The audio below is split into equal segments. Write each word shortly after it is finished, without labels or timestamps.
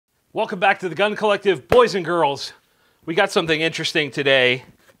Welcome back to the Gun Collective, boys and girls. We got something interesting today.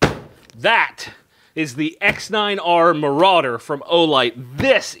 That is the X9R Marauder from Olight.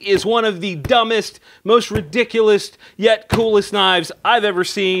 This is one of the dumbest, most ridiculous, yet coolest knives I've ever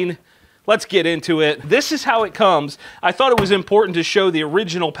seen. Let's get into it. This is how it comes. I thought it was important to show the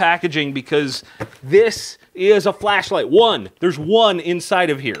original packaging because this is a flashlight. There's one inside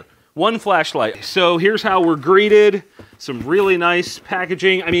of here. One flashlight. So here's how we're greeted. Some really nice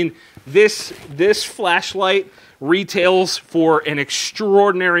packaging. I mean, this flashlight retails for an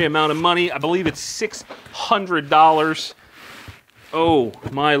extraordinary amount of money. I believe it's $600. Oh,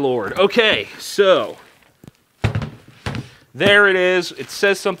 my Lord. Okay, so there it is. It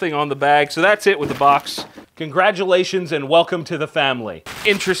says something on the bag. So that's it with the box. Congratulations and welcome to the family.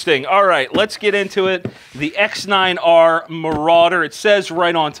 Interesting. All right, let's get into it. The X9R Marauder. It says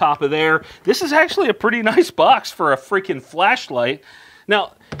right on top of there. This is actually a pretty nice box for a freaking flashlight.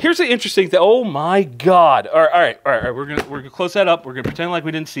 Now, here's the interesting thing. Oh my God. All right. We're gonna close that up. We're gonna pretend like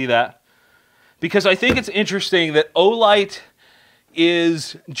we didn't see that. Because I think it's interesting that Olight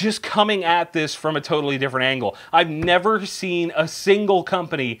is just coming at this from a totally different angle. I've never seen a single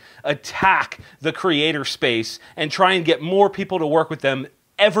company attack the creator space and try and get more people to work with them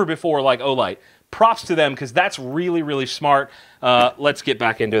ever before like Olight. Props to them because that's really, really smart. Let's get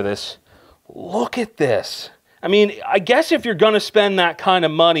back into this. Look at this. I mean, I guess if you're going to spend that kind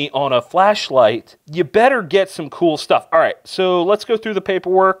of money on a flashlight, you better get some cool stuff. All right, so let's go through the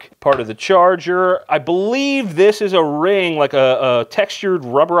paperwork. Part of the charger. I believe this is a ring, like a textured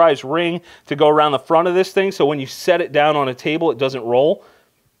rubberized ring to go around the front of this thing, so when you set it down on a table, it doesn't roll.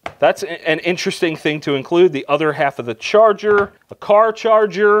 That's an interesting thing to include. The other half of the charger, a car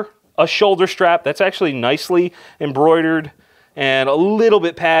charger, a shoulder strap. That's actually nicely embroidered and a little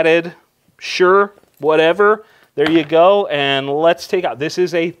bit padded. Sure, whatever. There you go, and let's take out, this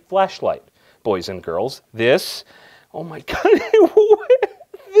is a flashlight, boys and girls. This, oh my God,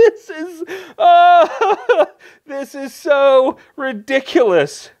 this is so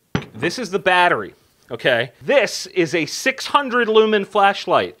ridiculous. This is the battery, okay? This is a 600 lumen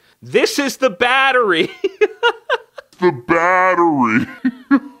flashlight. This is the battery. The battery.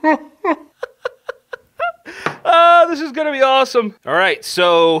 This is gonna be awesome. All right,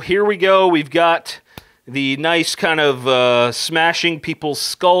 so here we go. We've got the nice kind of smashing people's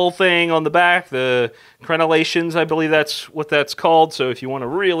skull thing on the back, the crenellations, I believe that's what that's called. So if you want to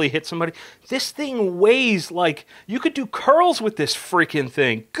really hit somebody, this thing weighs like, you could do curls with this freaking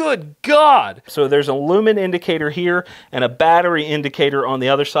thing. Good God. So there's a lumen indicator here and a battery indicator on the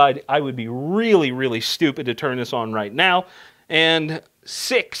other side. I would be really, really stupid to turn this on right now. And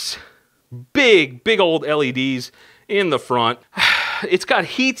 6 big old LEDs in the front. It's got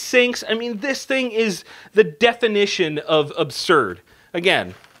heat sinks. I mean, this thing is the definition of absurd.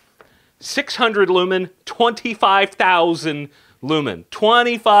 Again, 600 lumen, 25,000 lumen.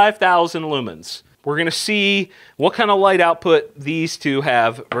 25,000 lumens. We're going to see what kind of light output these two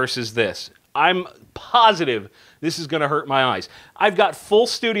have versus this. I'm positive this is going to hurt my eyes. I've got full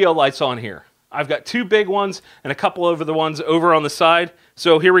studio lights on here. I've got 2 big ones and a couple of the ones over on the side.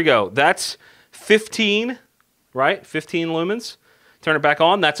 So here we go. That's 15, right? 15 lumens. Turn it back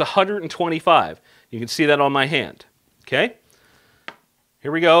on, that's 125. You can see that on my hand, okay?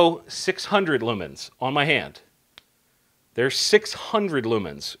 Here we go, 600 lumens on my hand. There's 600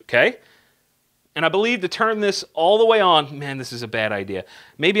 lumens, okay? And I believe to turn this all the way on, man, this is a bad idea.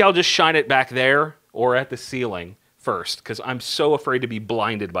 Maybe I'll just shine it back there or at the ceiling first, because I'm so afraid to be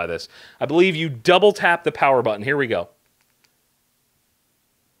blinded by this. I believe you double tap the power button. Here we go.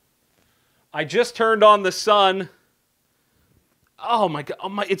 I just turned on the sun. Oh my God,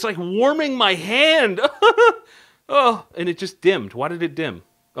 it's like warming my hand. Oh, and it just dimmed. Why did it dim?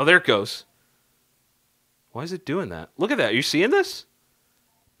 Oh, there it goes. Why is it doing that? Look at that, are you seeing this?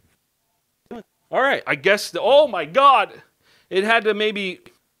 All right, I guess, oh my God. It had to maybe,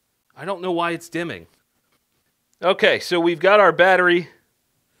 I don't know why it's dimming. Okay, so we've got our battery.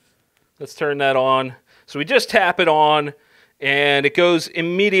 Let's turn that on. So we just tap it on and it goes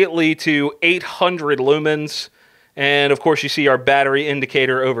immediately to 800 lumens. And of course you see our battery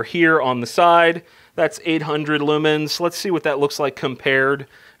indicator over here on the side. That's 800 lumens. Let's see what that looks like compared.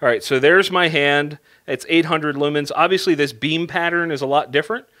 All right, so there's my hand. It's 800 lumens. Obviously this beam pattern is a lot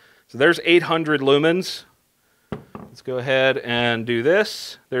different. So there's 800 lumens. Let's go ahead and do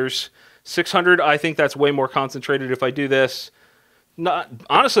this. There's 600. I think that's way more concentrated if I do this.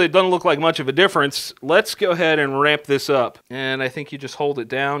 Honestly, it doesn't look like much of a difference. Let's go ahead and ramp this up. And I think you just hold it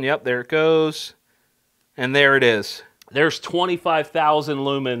down. Yep, there it goes. And there it is. There's 25,000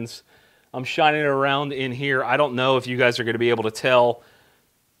 lumens. I'm shining it around in here. I don't know if you guys are going to be able to tell.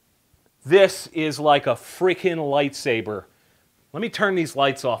 This is like a freaking lightsaber. Let me turn these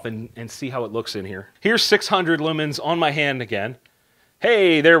lights off and see how it looks in here. Here's 600 lumens on my hand again.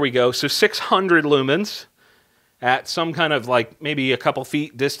 Hey, there we go. So 600 lumens at some kind of like maybe a couple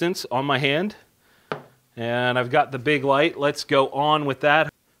feet distance on my hand. And I've got the big light. Let's go on with that.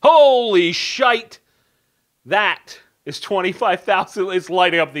 Holy shite! That is 25,000. It's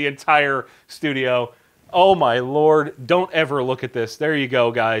lighting up the entire studio. Oh my Lord. Don't ever look at this. There you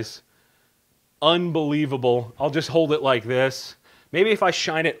go, guys. Unbelievable. I'll just hold it like this. Maybe if I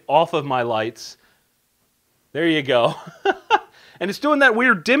shine it off of my lights. There you go. And it's doing that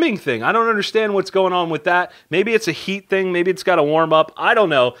weird dimming thing. I don't understand what's going on with that. Maybe it's a heat thing. Maybe it's got to warm up. I don't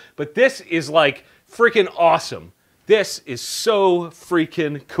know. But this is like freaking awesome. This is so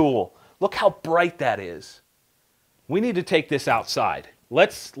freaking cool. Look how bright that is. We need to take this outside.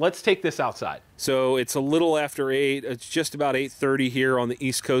 Let's take this outside. So it's a little after 8. It's just about 8:30 here on the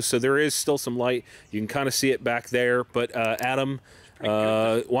East Coast. So there is still some light. You can kind of see it back there. But Adam,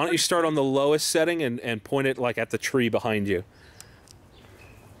 why don't you start on the lowest setting and point it like at the tree behind you.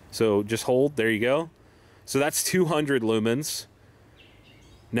 So just hold. There you go. So that's 200 lumens.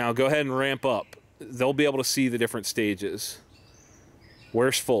 Now go ahead and ramp up. They'll be able to see the different stages.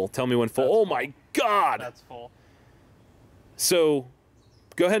 Where's full? Tell me when full. Oh my God! That's full. So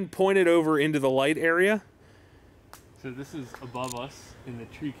go ahead and point it over into the light area. So this is above us in the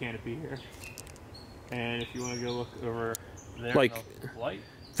tree canopy here. And if you want to go look over there, like light.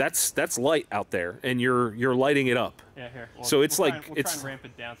 That's light out there, and you're lighting it up. Yeah, here. Well, so it's we'll like try it's. and ramp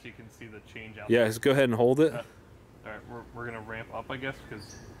it down so you can see the change out. Yeah, there. just go ahead and hold it. All right, we're gonna ramp up, I guess,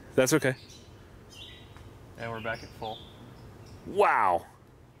 because. That's okay. And we're back at full. Wow.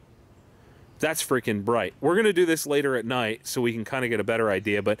 That's freaking bright. We're going to do this later at night so we can kind of get a better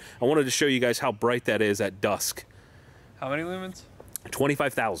idea, but I wanted to show you guys how bright that is at dusk. How many lumens?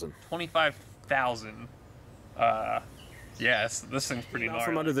 25,000. 25,000. Yes, this thing's pretty gnarly.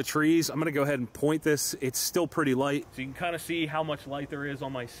 From under the trees, I'm going to go ahead and point this. It's still pretty light. So you can kind of see how much light there is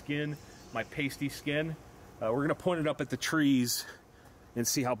on my skin, my pasty skin. We're going to point it up at the trees and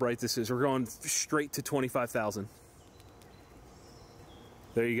see how bright this is. We're going straight to 25,000.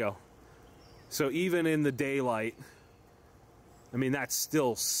 There you go. So even in the daylight, I mean, that's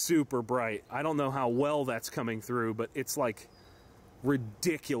still super bright. I don't know how well that's coming through, but it's like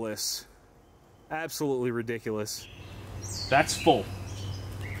ridiculous. Absolutely ridiculous. That's full.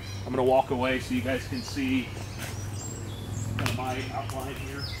 I'm gonna walk away so you guys can see kind of my outline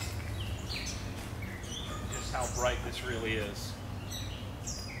here. Just how bright this really is.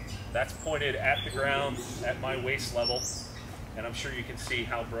 That's pointed at the ground at my waist level. And I'm sure you can see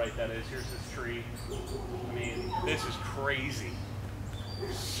how bright that is. Here's this tree. I mean, this is crazy.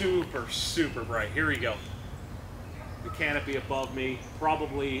 Super, super bright. Here we go. The canopy above me,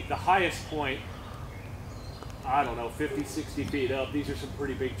 probably the highest point, I don't know, 50, 60 feet up. These are some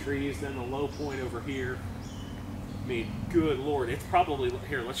pretty big trees. Then the low point over here. I mean, good Lord. It's probably,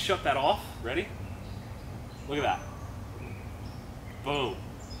 here, let's shut that off. Ready? Look at that. Boom.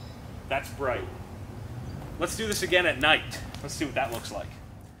 That's bright. Let's do this again at night. Let's see what that looks like.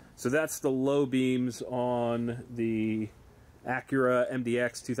 So that's the low beams on the Acura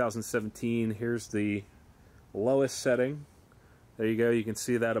MDX 2017. Here's the lowest setting. There you go. You can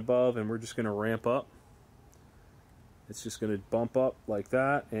see that above, and we're just going to ramp up. It's just going to bump up like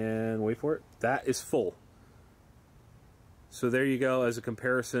that, and wait for it. That is full. So there you go as a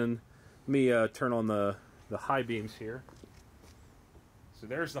comparison. Let me turn on the high beams here. So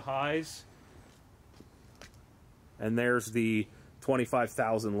there's the highs. And there's the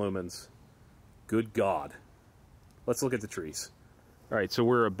 25,000 lumens. Good God. Let's look at the trees. All right, so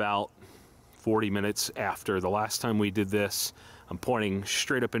we're about 40 minutes after the last time we did this. I'm pointing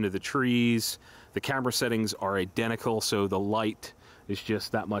straight up into the trees. The camera settings are identical, so the light is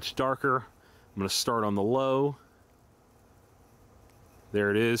just that much darker. I'm going to start on the low.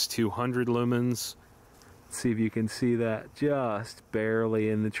 There it is, 200 lumens. Let's see if you can see that just barely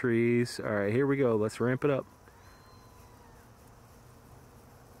in the trees. All right, here we go. Let's ramp it up.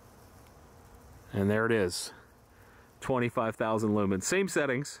 And there it is, 25,000 lumens. Same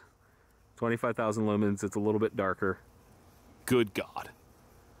settings, 25,000 lumens. It's a little bit darker. Good God.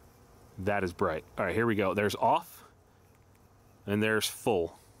 That is bright. All right, here we go. There's off, and there's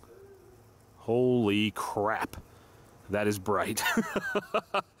full. Holy crap. That is bright.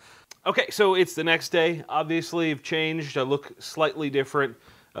 Okay, so it's the next day. Obviously, I've changed. I look slightly different.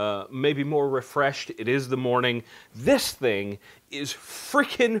 Maybe more refreshed. It is the morning. This thing is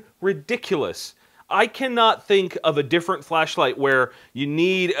freaking ridiculous. I cannot think of a different flashlight where you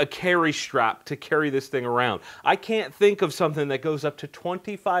need a carry strap to carry this thing around. I can't think of something that goes up to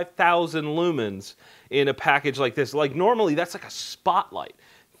 25,000 lumens in a package like this. Like normally that's like a spotlight.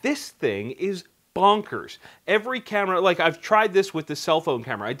 This thing is bonkers. Every camera, like I've tried this with the cell phone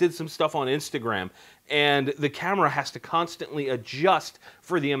camera. I did some stuff on Instagram, and the camera has to constantly adjust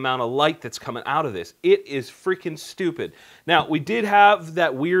for the amount of light that's coming out of this. It is freaking stupid. Now, we did have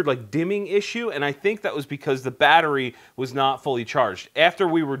that weird like dimming issue, and I think that was because the battery was not fully charged. After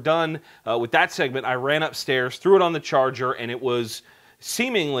we were done with that segment, I ran upstairs, threw it on the charger, and it was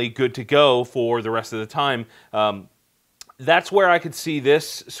seemingly good to go for the rest of the time. That's where I could see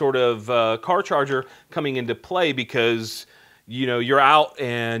this sort of car charger coming into play, because you know you're out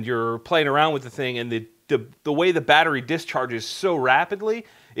and you're playing around with the thing, and the way the battery discharges so rapidly,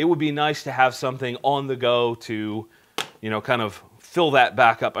 it would be nice to have something on the go to, you know, kind of fill that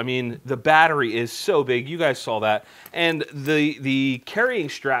back up. I mean, the battery is so big. You guys saw that, and the carrying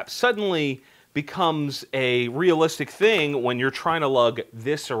strap suddenly becomes a realistic thing when you're trying to lug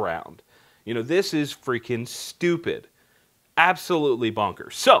this around. You know, this is freaking stupid. Absolutely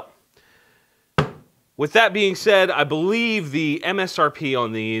bonkers. So, with that being said, I believe the MSRP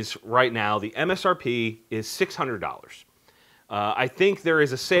on these right now, the MSRP is $600. I think there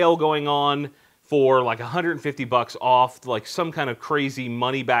is a sale going on for like 150 bucks off, like some kind of crazy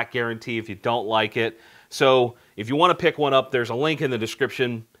money back guarantee if you don't like it. So, if you want to pick one up, there's a link in the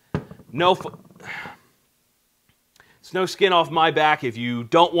description. It's no skin off my back if you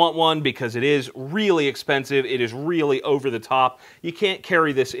don't want one, because it is really expensive. It is really over the top. You can't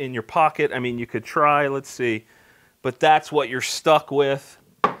carry this in your pocket. I mean, you could try, let's see. But that's what you're stuck with.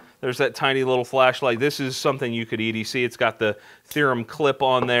 There's that tiny little flashlight. This is something you could EDC. It's got the theorem clip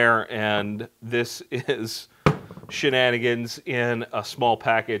on there, and this is shenanigans in a small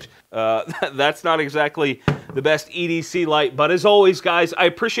package. That's not exactly the best EDC light, but as always, guys, I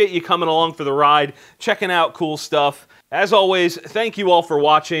appreciate you coming along for the ride, checking out cool stuff. As always, thank you all for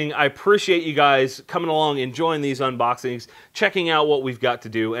watching. I appreciate you guys coming along, enjoying these unboxings, checking out what we've got to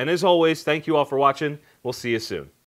do, and as always, thank you all for watching. We'll see you soon.